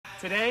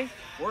Today,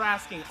 we're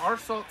asking our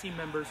SALT team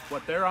members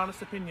what their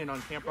honest opinion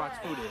on Camp Rock's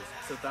food is.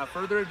 So without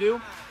further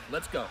ado,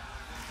 let's go.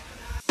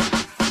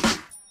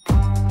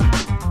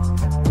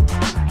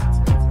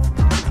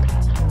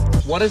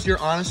 What is your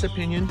honest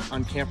opinion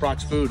on Camp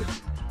Rock's food?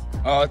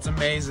 Oh, it's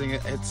amazing.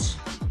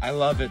 I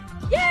love it.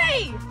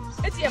 Yay!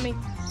 It's yummy.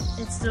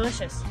 It's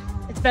delicious.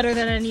 It's better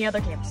than any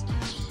other camps.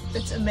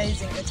 It's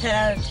amazing. A 10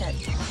 out of 10.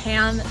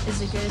 Pam is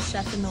the greatest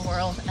chef in the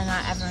world, and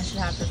not everyone should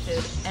have her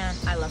food. And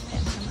I love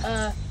Pam so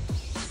much.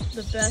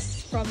 The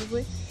best,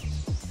 probably.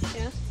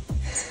 Yeah.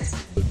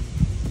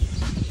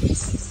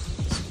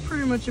 It's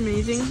pretty much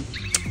amazing.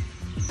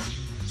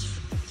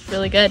 It's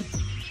really good.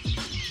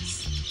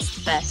 It's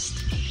the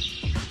best,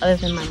 other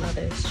than my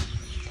mother's.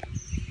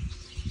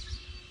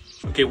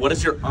 Okay, what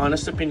is your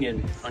honest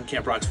opinion on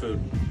Camp Rock's food?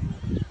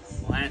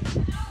 What?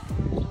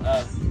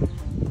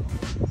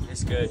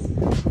 It's good.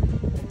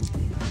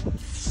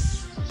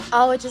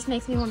 Oh, it just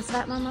makes me want to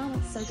slap my mom.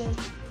 It's so good.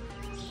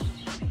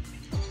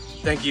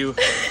 Thank you.